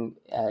expecting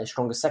a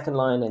stronger second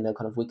line and a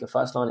kind of weaker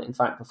first line. In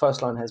fact, the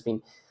first line has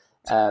been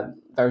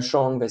very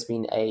strong. There's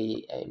been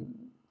a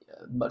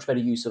much better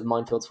use of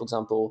minefields, for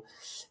example.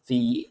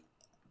 The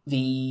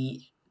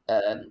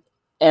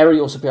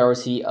aerial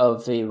superiority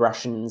of the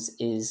Russians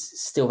is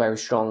still very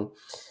strong.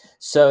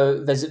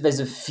 So there's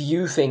a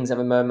few things at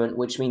the moment,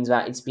 which means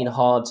that it's been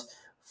hard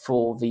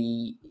for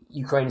the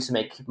Ukrainians to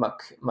make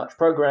much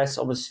progress.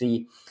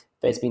 Obviously,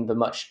 there's been the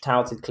much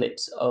touted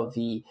clips of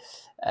the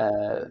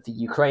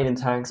Ukrainian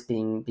tanks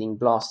being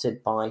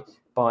blasted by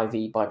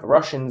the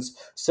Russians.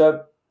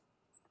 So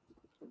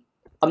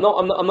I'm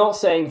not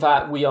saying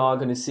that we are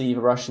going to see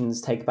the Russians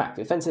take back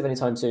the offensive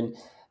anytime soon.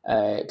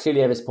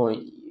 Clearly, at this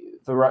point,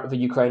 the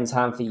Ukrainians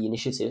have the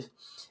initiative,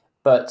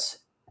 but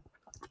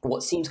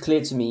what seems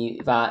clear to me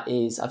that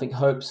is, I think,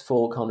 hopes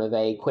for kind of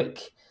a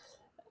quick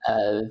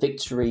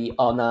victory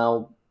are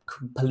now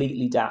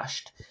completely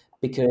dashed,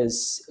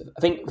 because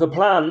I think the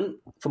plan,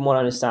 from what I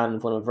understand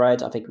and from what I've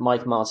read, I think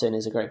Mike Martin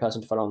is a great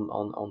person to follow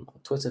on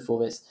Twitter for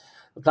this.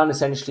 The plan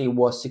essentially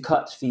was to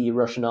cut the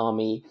Russian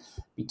army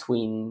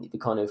between the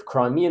kind of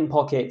Crimean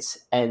pockets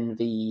and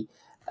the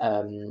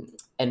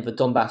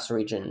Donbass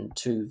region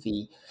to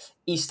the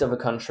east of the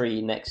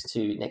country next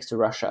to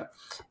Russia.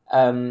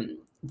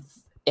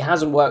 It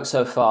hasn't worked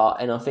so far,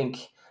 and I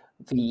think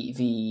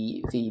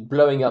the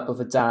blowing up of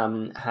a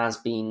dam has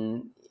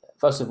been,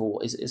 first of all,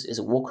 is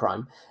a war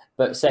crime,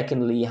 but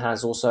secondly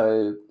has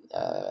also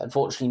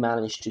unfortunately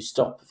managed to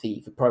stop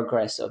the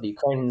progress of the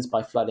Ukrainians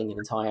by flooding an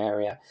entire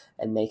area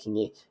and making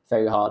it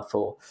very hard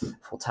for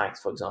tanks,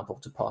 for example,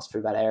 to pass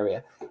through that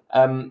area.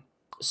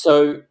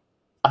 So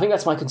I think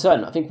that's my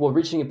concern. I think we're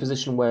reaching a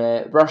position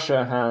where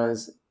Russia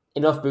has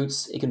enough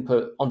boots it can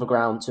put on the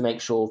ground to make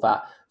sure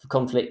that the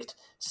conflict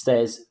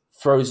stays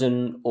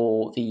frozen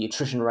or the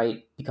attrition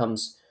rate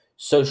becomes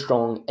so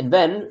strong. And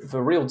then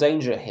the real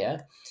danger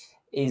here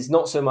is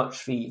not so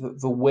much the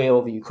will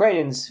of the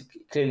Ukrainians.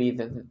 Clearly,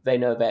 they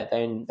know that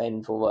they're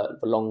in for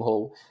the long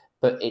haul,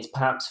 but it's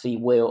perhaps the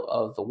will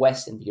of the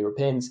West and the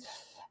Europeans.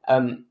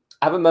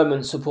 At the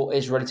moment, support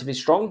is relatively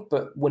strong,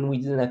 but when we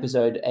did an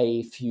episode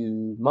a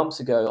few months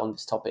ago on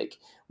this topic,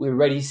 we were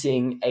already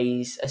seeing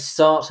a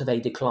start of a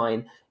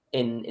decline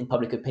in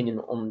public opinion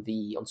on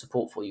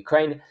support for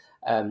Ukraine.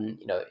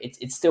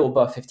 It's still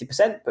above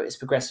 50%, but it's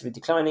progressively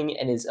declining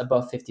and is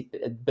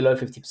below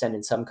 50%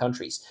 in some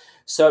countries.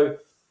 So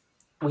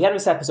we had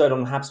this episode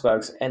on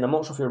Habsburgs, and I'm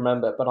not sure if you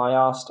remember, but I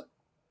asked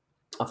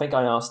Cal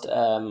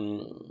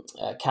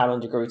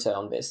and de Groote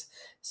on this,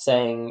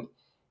 saying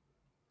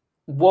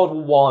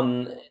World War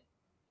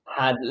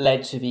I had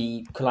led to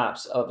the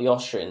collapse of the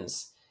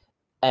Austrians,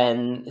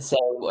 and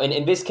so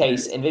in this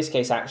case,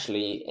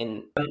 actually,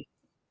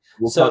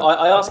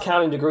 I asked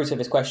Cal and de Groote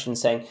this question,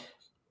 saying,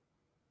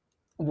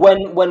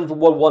 when World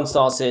War I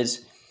started,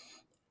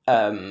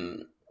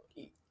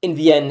 in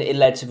the end, it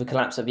led to the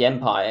collapse of the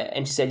empire.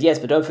 And she said, yes,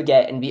 but don't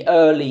forget, in the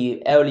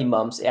early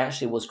months, it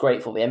actually was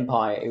great for the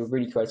empire. It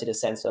really created a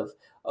sense of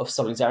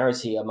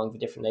solidarity among the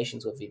different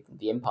nations of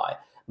the empire.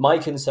 My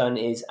concern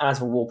is, as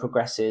the war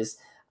progresses,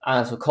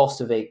 as the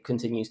cost of it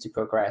continues to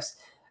progress,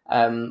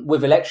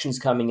 with elections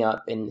coming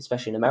up,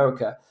 especially in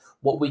America,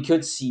 what we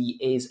could see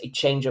is a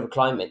change of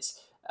climate.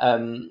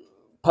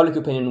 Public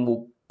opinion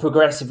will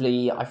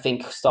progressively, I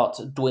think, start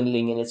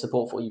dwindling in its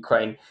support for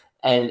Ukraine.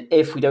 And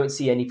if we don't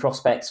see any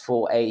prospects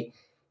for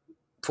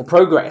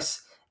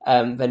progress,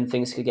 then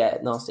things could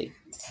get nasty.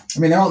 I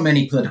mean, there aren't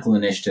many political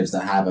initiatives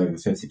that have over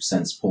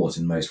 50% support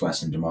in most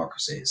Western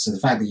democracies. So the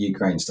fact that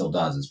Ukraine still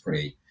does is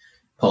pretty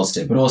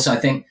positive. But also, I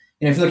think,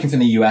 if you're looking from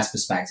the US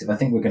perspective, I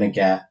think we're going to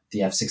get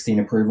the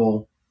F-16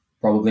 approval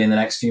probably in the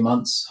next few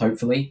months,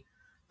 hopefully,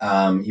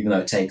 even though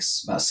it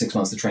takes about 6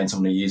 months to train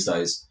someone to use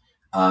those.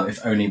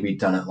 If only we'd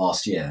done it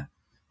last year.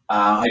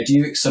 I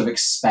do sort of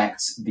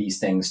expect these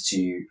things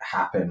to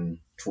happen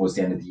towards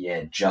the end of the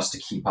year just to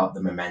keep up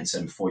the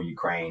momentum for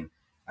Ukraine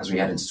as we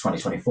head into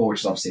 2024,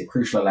 which is obviously a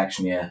crucial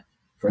election year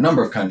for a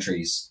number of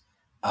countries.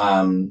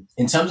 In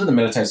terms of the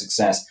military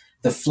success,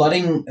 the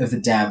flooding of the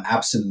dam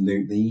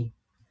absolutely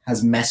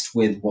has messed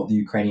with what the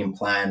Ukrainian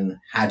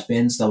plan had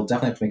been, so they'll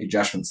definitely have to make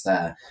adjustments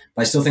there.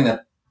 But I still think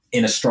that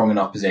in a strong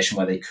enough position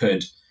where they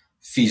could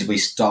feasibly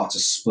start to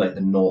split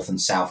the north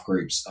and south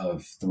groups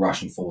of the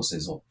Russian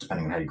forces, or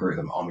depending on how you group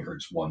them, army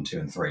groups 1, 2,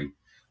 and 3,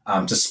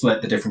 to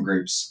split the different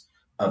groups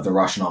of the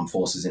Russian armed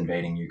forces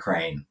invading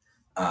Ukraine.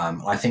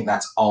 I think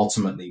that's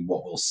ultimately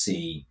what we'll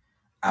see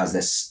as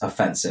this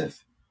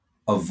offensive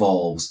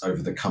evolves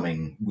over the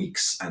coming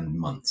weeks and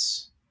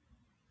months.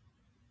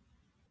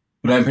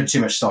 But don't put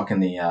too much stock in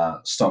the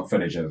stock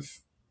footage of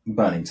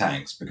burning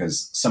tanks,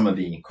 because some of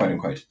the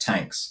quote-unquote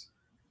tanks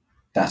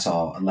that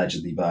are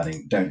allegedly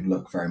burning don't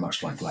look very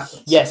much like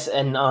leopards. Yes,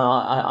 and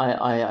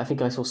I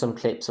think I saw some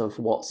clips of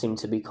what seemed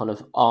to be kind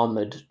of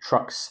armored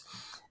trucks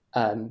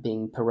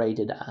being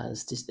paraded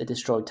as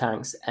destroyed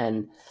tanks,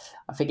 and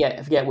I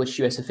forget which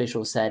US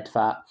official said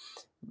that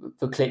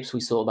the clips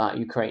we saw about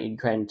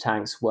Ukraine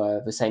tanks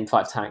were the same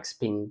 5 tanks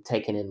being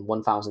taken in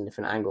 1,000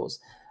 different angles.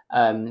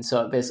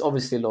 So there's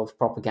obviously a lot of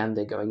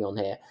propaganda going on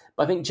here,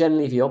 but I think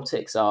generally the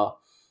optics are,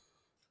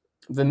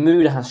 the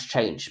mood has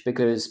changed,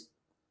 because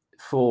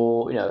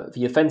for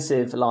the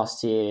offensive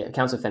last year,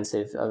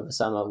 counteroffensive over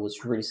summer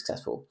was really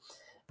successful,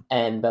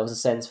 and there was a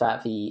sense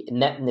that the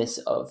ineptness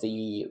of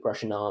the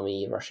Russian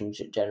army, Russian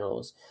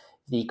generals,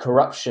 the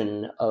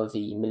corruption of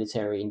the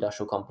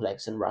military-industrial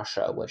complex in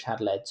Russia, which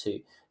had led to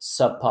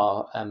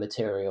subpar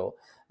material,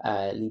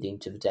 leading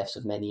to the deaths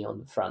of many on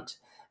the front.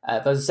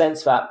 There was a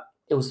sense that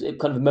it was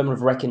kind of a moment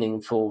of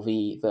reckoning for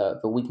the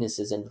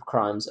weaknesses and the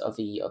crimes of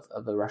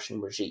the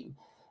Russian regime.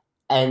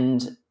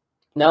 And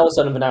now all of a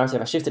sudden the narrative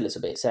has shifted a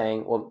little bit,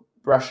 saying, well,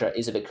 Russia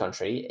is a big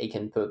country. It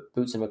can put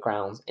boots on the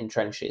ground in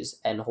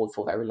trenches and hold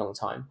for a very long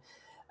time,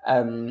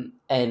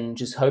 and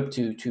just hope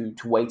to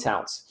wait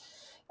out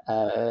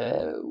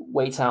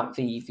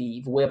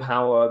the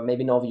willpower,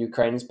 maybe not of the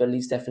Ukrainians, but at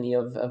least definitely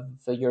of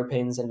the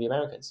Europeans and the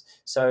Americans.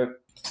 So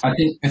I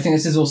think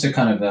this is also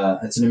kind of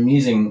it's an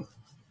amusing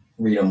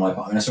read on my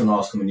part. I mean, I saw an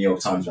article in the New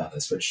York Times about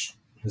this, which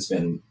has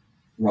been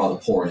rather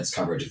poor in its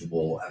coverage of the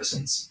war ever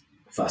since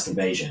the first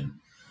invasion.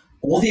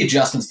 All the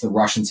adjustments the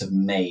Russians have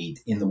made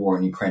in the war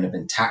in Ukraine have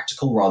been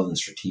tactical rather than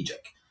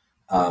strategic.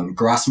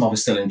 Gerasimov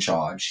is still in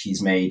charge.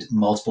 He's made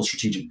multiple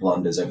strategic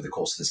blunders over the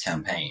course of this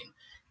campaign.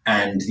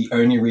 And the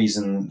only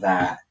reason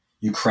that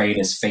Ukraine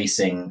is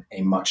facing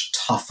a much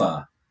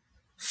tougher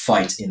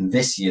fight in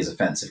this year's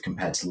offensive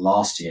compared to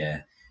last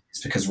year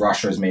is because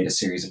Russia has made a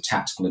series of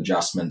tactical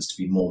adjustments to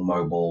be more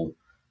mobile,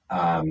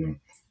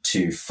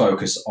 to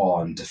focus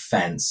on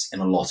defense in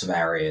a lot of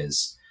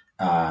areas,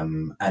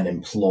 and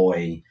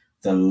employ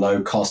the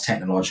low-cost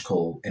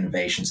technological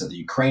innovations that the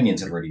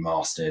Ukrainians had already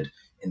mastered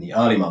in the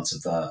early months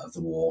of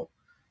the war.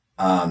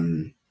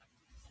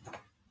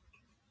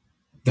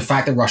 The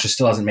fact that Russia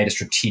still hasn't made a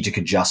strategic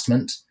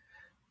adjustment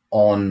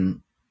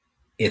on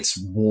its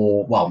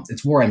war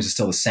aims are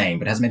still the same,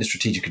 but hasn't made a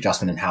strategic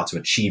adjustment in how to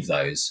achieve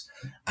those,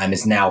 and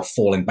is now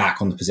falling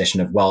back on the position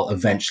of, well,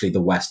 eventually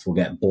the West will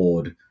get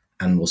bored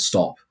and will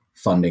stop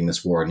funding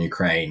this war in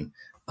Ukraine,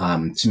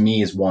 to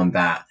me is one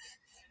that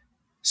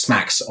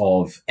smacks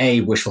of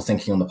A, wishful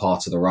thinking on the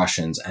part of the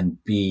Russians, and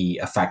B,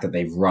 a fact that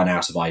they've run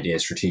out of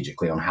ideas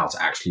strategically on how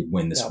to actually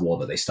win this war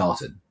that they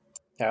started.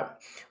 Yeah.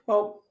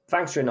 Well,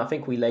 thanks, Jordan. I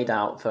think we laid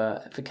out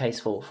the case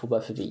for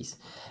both of these.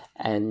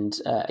 And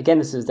again,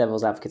 this is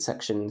Devil's Advocate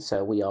section,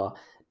 so we are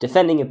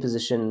defending a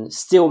position,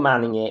 still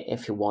manning it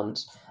if you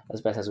want,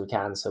 as best as we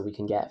can, so we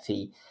can get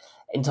the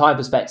entire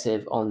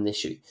perspective on the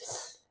issue.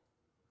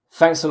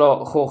 Thanks a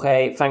lot,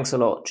 Jorge. Thanks a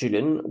lot,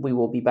 Julian. We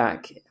will be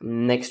back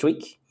next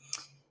week.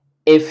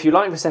 If you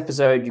like this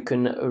episode, you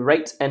can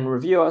rate and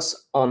review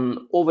us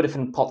on all the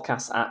different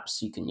podcast apps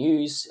you can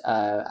use.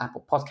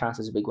 Apple Podcasts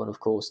is a big one,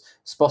 of course.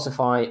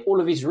 Spotify. All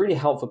of these really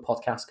help the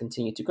podcast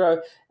continue to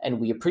grow,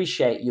 and we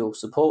appreciate your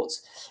support.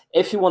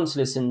 If you want to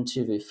listen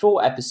to the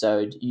full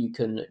episode, you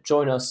can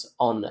join us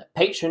on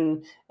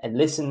Patreon and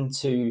listen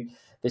to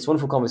this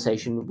wonderful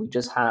conversation we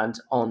just had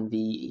on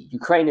the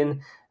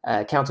Ukrainian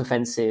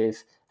counteroffensive.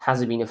 Has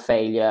it been a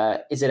failure?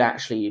 Is it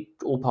actually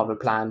all part of a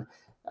plan?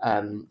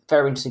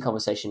 Very interesting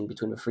conversation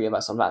between the three of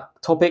us on that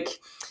topic.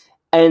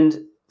 And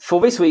for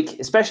this week,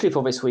 especially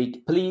for this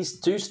week, please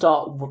do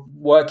start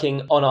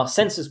working on our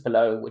census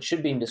below, which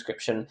should be in the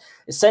description.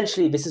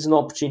 Essentially, this is an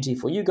opportunity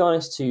for you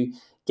guys to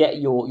get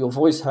your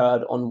voice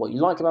heard on what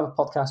you like about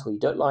the podcast, what you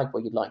don't like,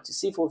 what you'd like to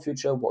see for the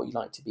future, what you'd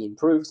like to be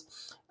improved.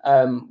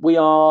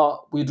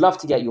 We'd love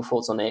to get your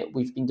thoughts on it.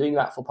 We've been doing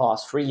that for the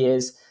past 3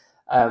 years.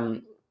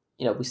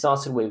 We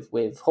started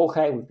with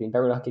Jorge. We've been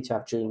very lucky to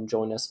have Julian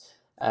join us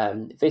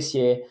this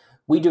year.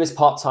 We do this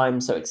part-time,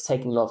 so it's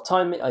taking a lot of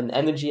time and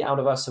energy out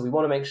of us. So we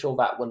want to make sure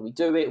that when we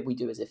do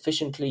it as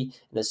efficiently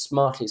and as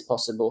smartly as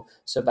possible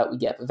so that we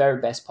get the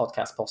very best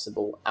podcast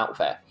possible out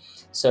there.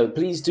 So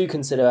please do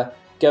consider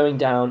going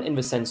down in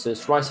the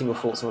census, writing your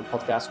thoughts on the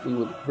podcast. We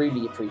would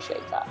really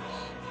appreciate that.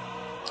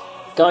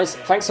 Guys,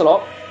 thanks a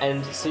lot,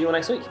 and see you all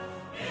next week.